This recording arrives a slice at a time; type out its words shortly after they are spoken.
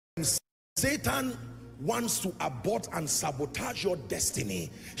Satan wants to abort and sabotage your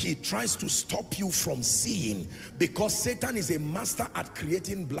destiny, he tries to stop you from seeing, because Satan is a master at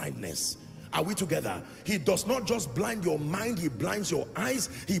creating blindness. Are we together? He does not just blind your mind, he blinds your eyes,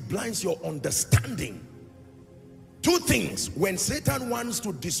 he blinds your understanding. Two things: when Satan wants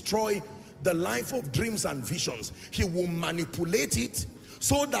to destroy the life of dreams and visions, he will manipulate it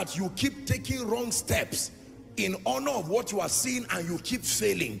so that you keep taking wrong steps in honor of what you are seeing, and you keep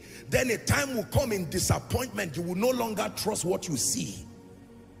failing. Then a time will come in disappointment, you will no longer trust what you see.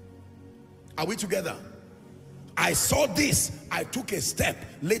 Are we together? I saw this, I took a step,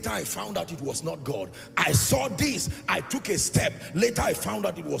 later I found out it was not God. I saw this, I took a step, later I found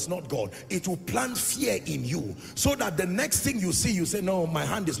out it was not God. It will plant fear in you, so that the next thing you see, you say, no, my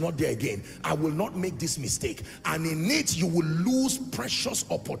hand is not there again, I will not make this mistake. And in it you will lose precious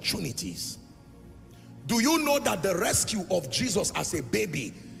opportunities. Do you know that the rescue of Jesus as a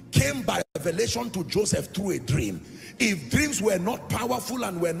baby came by revelation to Joseph through a dream? If dreams were not powerful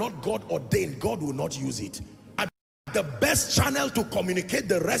and were not God ordained, God will not use it. And the best channel to communicate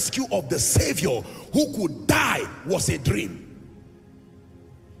the rescue of the Savior who could die was a dream.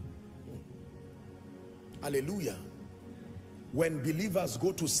 Hallelujah. When believers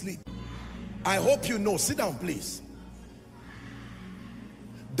go to sleep, I hope you know, sit down please.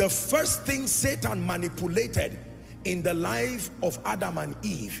 The first thing Satan manipulated in the life of Adam and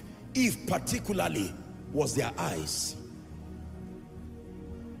Eve particularly, was their eyes.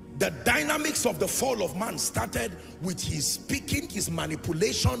 The dynamics of the fall of man started with his speaking, his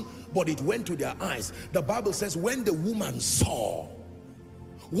manipulation, but it went to their eyes. The Bible says when the woman saw,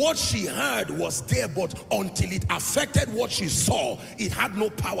 what she heard was there, but until it affected what she saw, it had no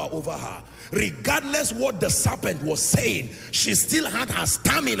power over her. Regardless what the serpent was saying, she still had her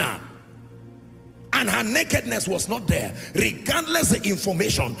stamina, and her nakedness was not there, regardless the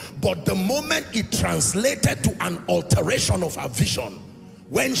information. But the moment it translated to an alteration of her vision,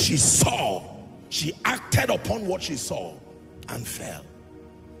 when she saw, she acted upon what she saw and fell.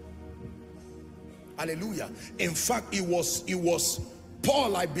 Hallelujah. In fact, it was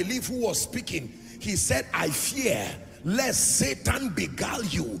Paul, I believe, who was speaking. He said, I fear lest Satan beguile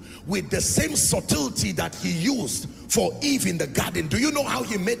you with the same subtlety that he used for Eve in the garden. Do you know how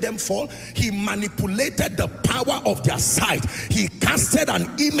he made them fall? He manipulated the power of their sight. He casted an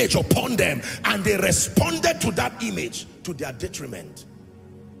image upon them, and they responded to that image to their detriment.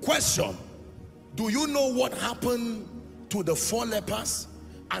 Question: do you know what happened to the 4 lepers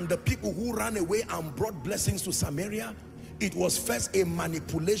and the people who ran away and brought blessings to Samaria? It was first a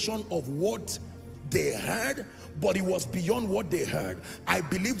manipulation of what they heard, but it was beyond what they heard. I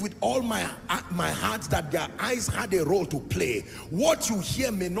believe with all my heart that their eyes had a role to play. What you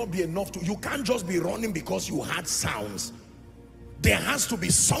hear may not be enough you can't just be running because you heard sounds. There has to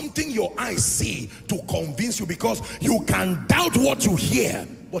be something your eyes see to convince you, because you can doubt what you hear,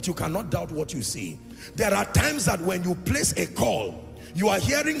 but you cannot doubt what you see. There are times that when you place a call, you are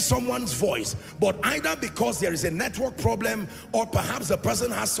hearing someone's voice, but either because there is a network problem, or perhaps the person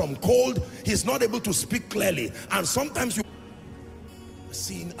has some cold, he's not able to speak clearly. And sometimes you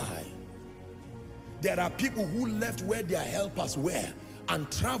seeing eye. There are people who left where their helpers were and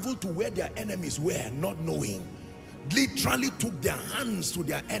traveled to where their enemies were, not knowing. Literally took their hands to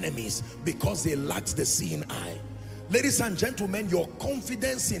their enemies because they lacked the seeing eye. Ladies and gentlemen, your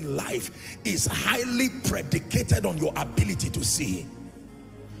confidence in life is highly predicated on your ability to see.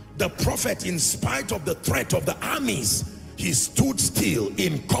 The prophet, in spite of the threat of the armies, he stood still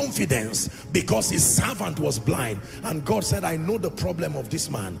in confidence because his servant was blind. And God said, I know the problem of this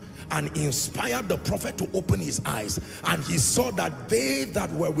man, and inspired the prophet to open his eyes. And he saw that they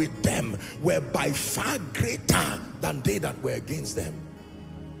that were with them were by far greater than they that were against them.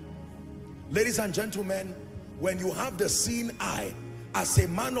 Ladies and gentlemen, when you have the seeing eye, as a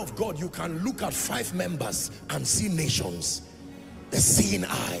man of God, you can look at 5 members and see nations. The seeing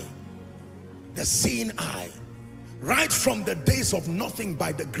eye. The seeing eye. Right from the days of nothing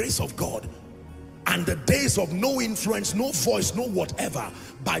by the grace of God, and the days of no influence, no voice, no whatever,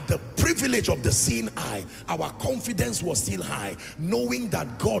 by the privilege of the seeing eye, our confidence was still high, knowing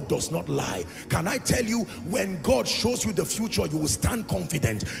that God does not lie. Can I tell you, when God shows you the future, you will stand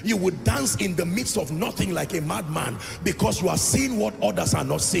confident. You will dance in the midst of nothing like a madman, because you are seeing what others are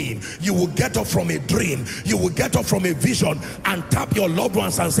not seeing. You will get up from a dream, you will get up from a vision and tap your loved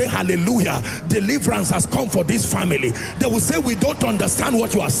ones and say, hallelujah, deliverance has come for this family. They will say, we don't understand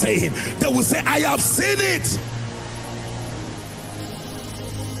what you are saying. They will say, I have seen it.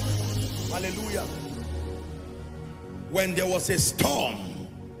 Hallelujah. When there was a storm,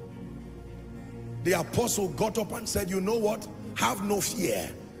 the apostle got up and said, you know what? Have no fear.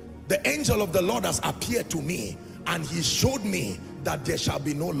 The angel of the Lord has appeared to me, and he showed me that there shall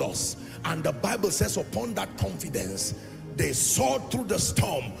be no loss. And the Bible says upon that confidence, they soared through the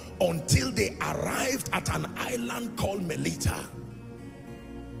storm until they arrived at an island called Melita.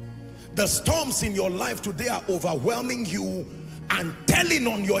 The storms in your life today are overwhelming you and telling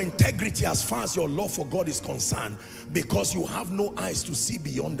on your integrity as far as your love for God is concerned, because you have no eyes to see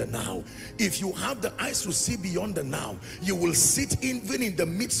beyond the now. If you have the eyes to see beyond the now, you will sit even in the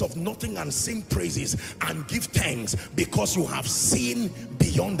midst of nothing and sing praises and give thanks, because you have seen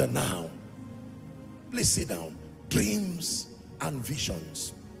beyond the now. Please sit down. Dreams and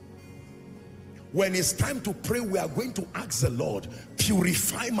visions. When it's time to pray, we are going to ask the Lord,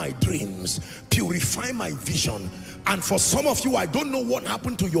 purify my dreams, purify my vision. And for some of you, I don't know what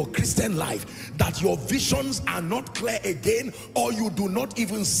happened to your Christian life, that your visions are not clear again, or you do not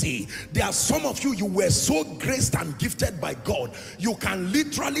even see. There are some of you, you were so graced and gifted by God, you can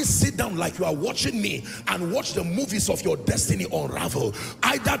literally sit down like you are watching me and watch the movies of your destiny unravel.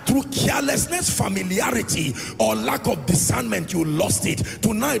 Either through carelessness, familiarity, or lack of discernment, you lost it.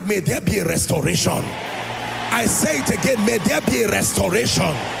 Tonight, may there be a restoration. I say it again, may there be a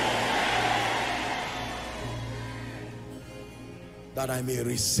restoration. That I may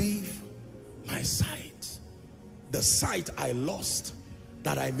receive my sight. The sight I lost,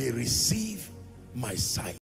 that I may receive my sight.